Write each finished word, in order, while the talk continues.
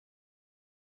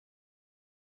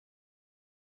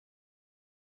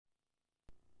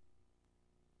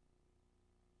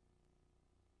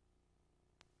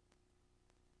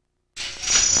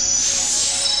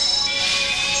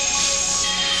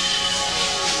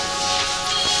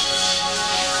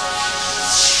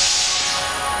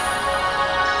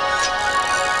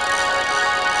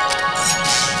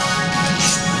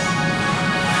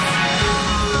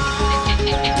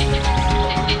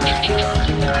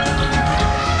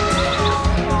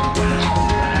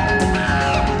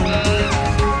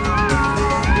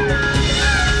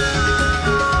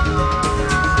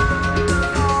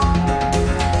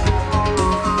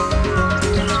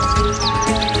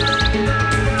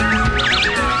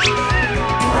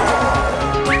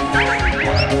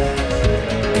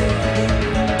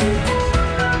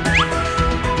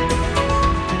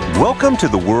Welcome to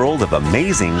the world of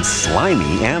amazing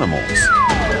slimy animals.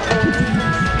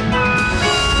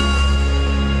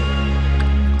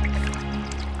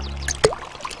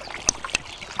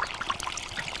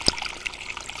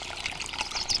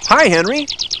 Hi, Henry.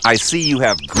 I see you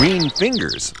have green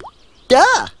fingers.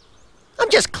 Duh! I'm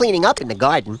just cleaning up in the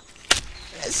garden.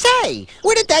 Say,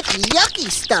 where did that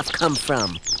yucky stuff come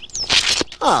from?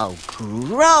 Oh,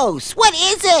 gross! What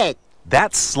is it?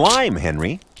 That's slime,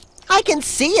 Henry. I can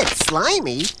see it's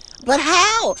slimy, but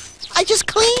how? I just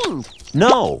cleaned.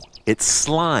 No, it's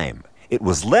slime. It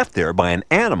was left there by an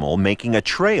animal making a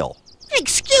trail.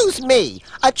 Excuse me,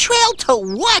 a trail to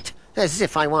what? As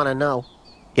if I want to know.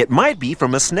 It might be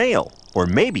from a snail, or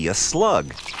maybe a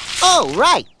slug. Oh,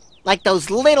 right. Like those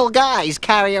little guys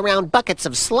carry around buckets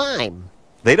of slime.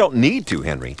 They don't need to,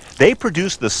 Henry. They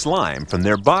produce the slime from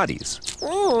their bodies.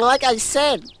 Like I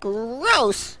said,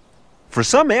 gross. For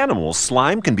some animals,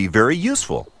 slime can be very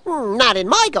useful. Not in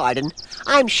my garden.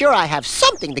 I'm sure I have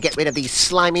something to get rid of these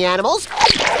slimy animals.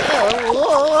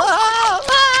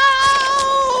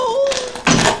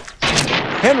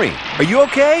 Henry, are you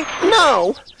okay?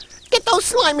 No. Get those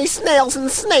slimy snails and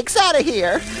snakes out of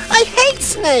here. I hate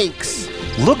snakes.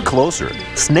 Look closer.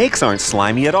 Snakes aren't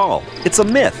slimy at all. It's a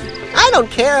myth. I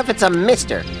don't care if it's a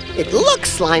mister. It looks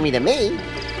slimy to me.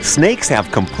 Snakes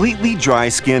have completely dry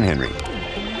skin, Henry.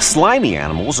 Slimy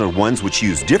animals are ones which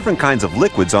use different kinds of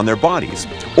liquids on their bodies,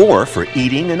 or for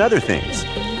eating and other things.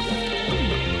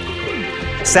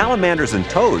 Salamanders and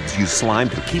toads use slime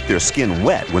to keep their skin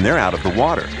wet when they're out of the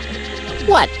water.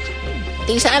 What?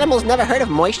 These animals never heard of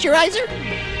moisturizer?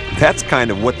 That's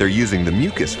kind of what they're using the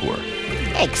mucus for.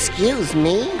 Excuse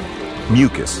me?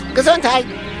 Mucus. Gesundheit.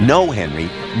 No,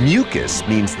 Henry. Mucus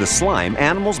means the slime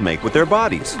animals make with their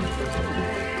bodies.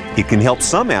 It can help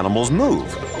some animals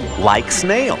move, like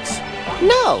snails.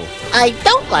 No, I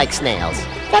don't like snails.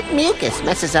 That mucus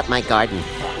messes up my garden.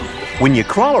 When you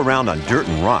crawl around on dirt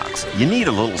and rocks, you need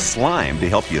a little slime to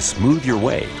help you smooth your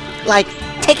way. Like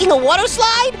taking a water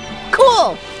slide?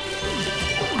 Cool.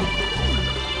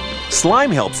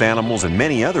 Slime helps animals in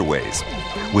many other ways,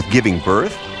 with giving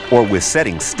birth or with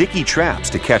setting sticky traps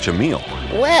to catch a meal.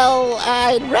 Well,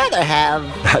 I'd rather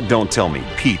have... Don't tell me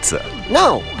pizza.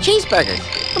 No,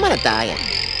 cheeseburgers. I'm on a diet.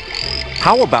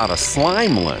 How about a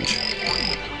slime lunch?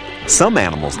 Some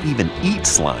animals even eat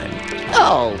slime.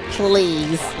 Oh,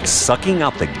 please. Sucking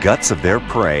out the guts of their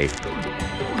prey,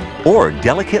 or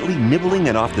delicately nibbling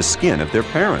it off the skin of their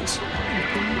parents.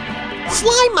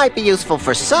 Slime might be useful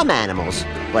for some animals,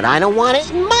 but I don't want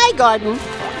it in my garden.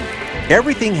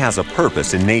 Everything has a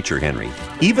purpose in nature, Henry.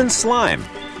 Even slime.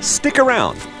 Stick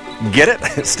around. Get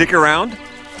it? Stick around?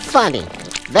 Funny.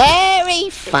 Very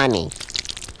funny.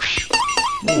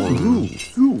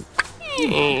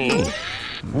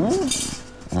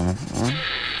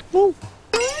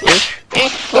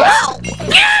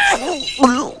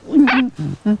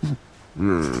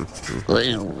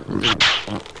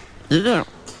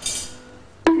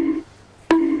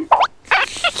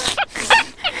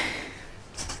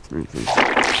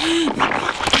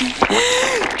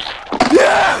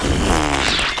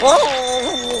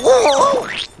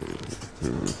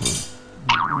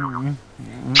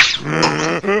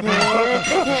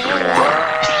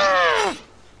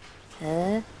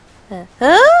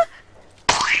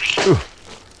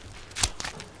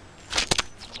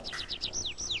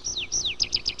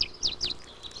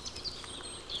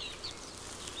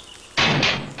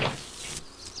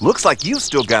 Looks like you've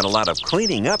still got a lot of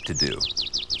cleaning up to do.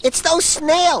 It's those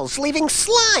snails leaving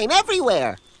slime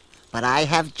everywhere. But I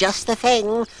have just the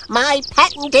thing. My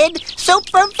patented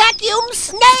super vacuum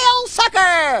snail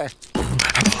sucker!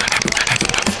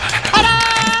 Ta-da!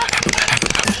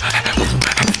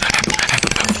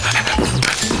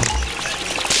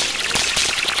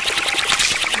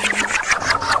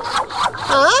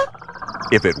 Huh?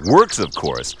 If it works, of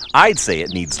course, I'd say it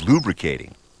needs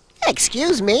lubricating.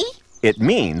 Excuse me? It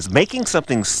means making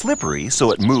something slippery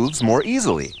so it moves more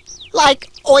easily.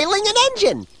 Like oiling an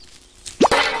engine.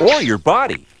 Or your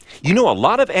body. You know, a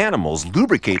lot of animals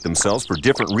lubricate themselves for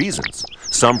different reasons.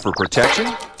 Some for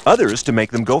protection, others to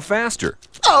make them go faster.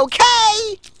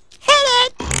 Okay! Hit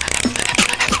it!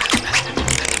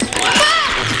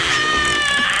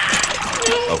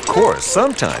 Of course,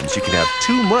 sometimes you can have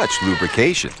too much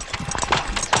lubrication.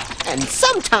 And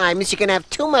sometimes you can have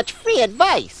too much free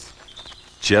advice.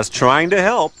 Just trying to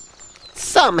help.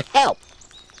 Some help.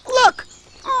 Look!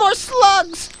 More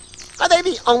slugs! Are they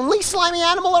the only slimy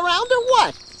animal around or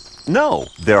what? No,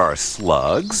 there are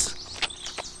slugs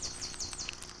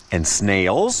and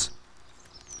snails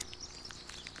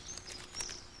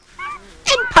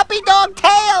And puppy dog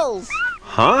tails!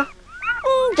 Huh?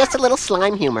 just a little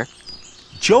slime humor.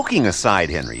 Joking aside,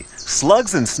 Henry,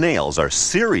 slugs and snails are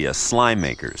serious slime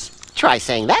makers. Try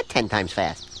saying that 10 times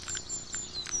fast.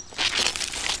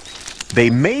 They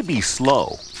may be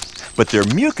slow, but their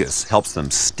mucus helps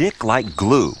them stick like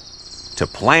glue to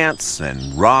plants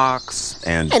and rocks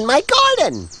and... And my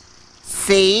garden!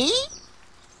 See?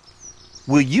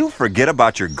 Will you forget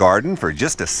about your garden for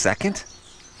just a second?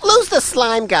 Lose the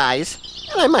slime, guys,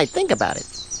 and I might think about it.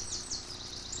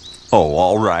 Oh,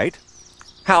 all right.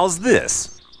 How's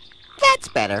this? That's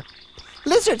better.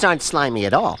 Lizards aren't slimy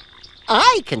at all.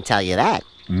 I can tell you that.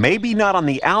 Maybe not on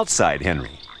the outside,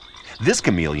 Henry. This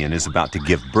chameleon is about to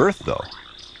give birth, though.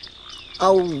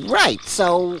 Oh, right.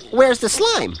 So where's the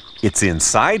slime? It's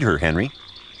inside her, Henry.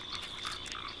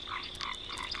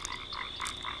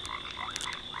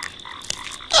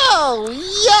 Oh,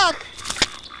 yuck!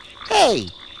 Hey,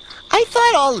 I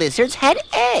thought all lizards had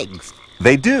eggs.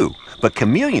 They do, but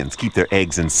chameleons keep their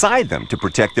eggs inside them to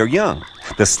protect their young.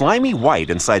 The slimy white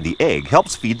inside the egg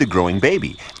helps feed the growing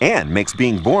baby and makes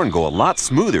being born go a lot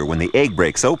smoother when the egg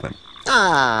breaks open.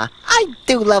 Ah, I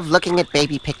do love looking at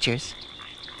baby pictures.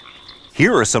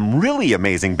 Here are some really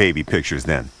amazing baby pictures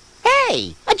then.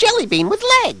 Hey, a jelly bean with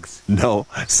legs. No,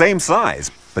 same size,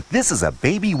 but this is a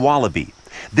baby wallaby.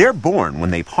 They're born when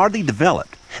they've hardly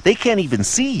developed. They can't even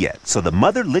see yet, so the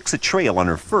mother licks a trail on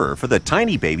her fur for the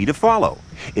tiny baby to follow.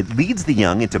 It leads the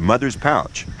young into mother's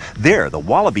pouch. There, the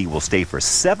wallaby will stay for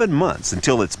 7 months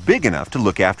until it's big enough to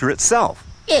look after itself.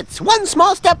 It's one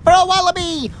small step for a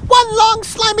wallaby, one long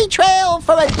slimy trail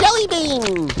for a jelly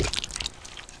bean.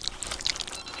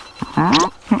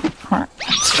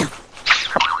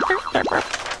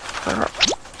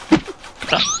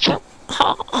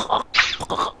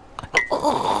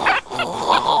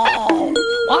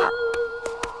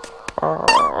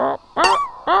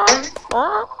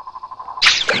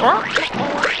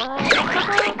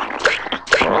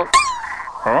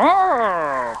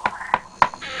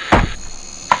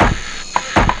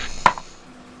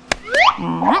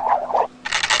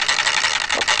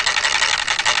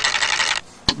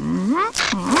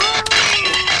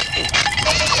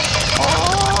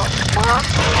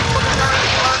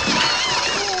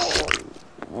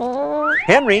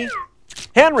 Henry!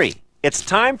 Henry! It's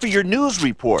time for your news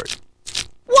report.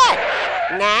 What?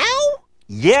 Now?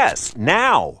 Yes,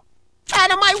 now!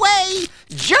 Out of my way!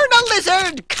 Journal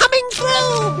lizard coming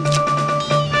through!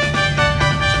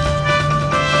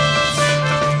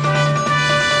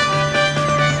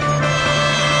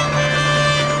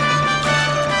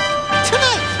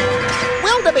 Tonight,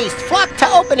 wildebeest flock to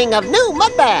opening of new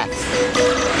mud baths.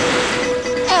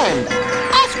 And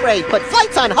osprey put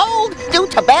flights on hold due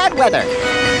to bad weather.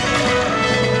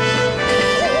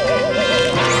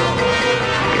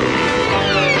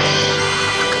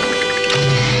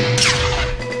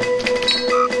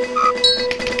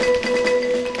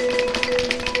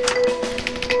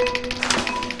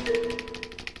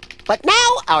 But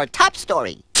now, our top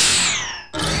story.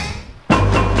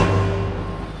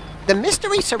 The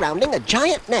mystery surrounding a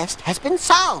giant nest has been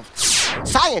solved.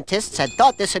 Scientists had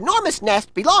thought this enormous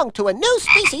nest belonged to a new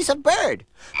species of bird,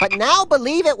 but now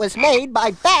believe it was made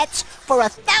by bats for a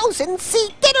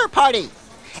 1,000-seat dinner party.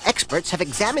 Experts have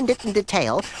examined it in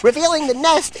detail, revealing the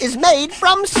nest is made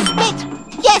from spit.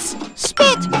 Yes,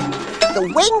 spit! The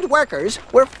winged workers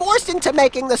were forced into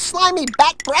making the slimy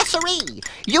bat brasserie.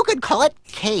 You could call it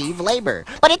cave labor,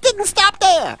 but it didn't stop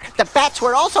there. The bats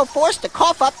were also forced to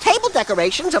cough up table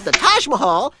decorations of the Taj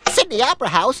Mahal, Sydney Opera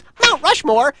House, Mount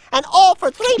Rushmore, and all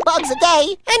for $3 a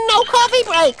day and no coffee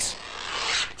breaks.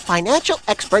 Financial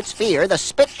experts fear the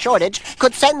spit shortage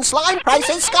could send slime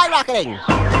prices skyrocketing.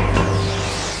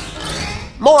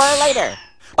 More later.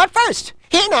 But first,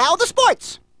 here now the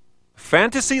sports.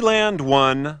 Fantasyland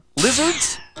 1,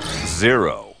 lizards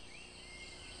 0.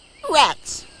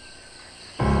 Rats.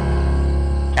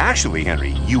 Actually,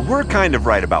 Henry, you were kind of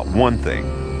right about one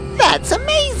thing. That's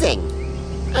amazing.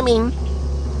 I mean,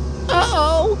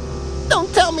 uh-oh.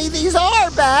 Don't tell me these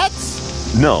are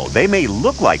bats. No, they may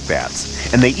look like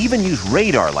bats, and they even use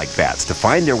radar like bats to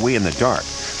find their way in the dark.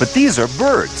 But these are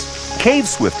birds, cave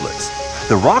swiftlets.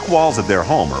 The rock walls of their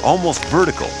home are almost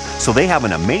vertical, so they have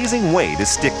an amazing way to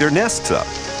stick their nests up.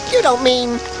 You don't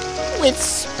mean with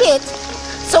spit?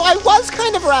 So I was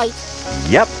kind of right.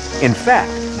 Yep. In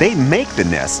fact, they make the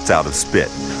nests out of spit,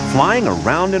 flying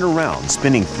around and around,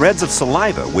 spinning threads of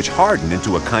saliva which harden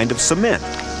into a kind of cement.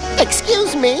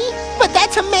 Excuse me, but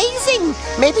that's amazing.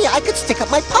 Maybe I could stick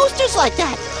up my posters like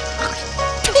that.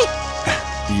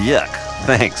 Yuck.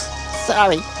 Thanks.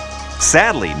 Sorry.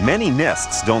 Sadly, many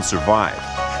nests don't survive.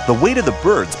 The weight of the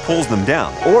birds pulls them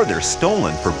down, or they're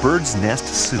stolen for bird's nest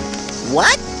soup.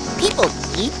 What? people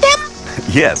eat them?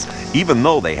 Yes, even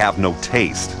though they have no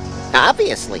taste.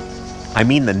 Obviously. I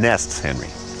mean the nests, Henry.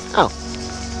 Oh,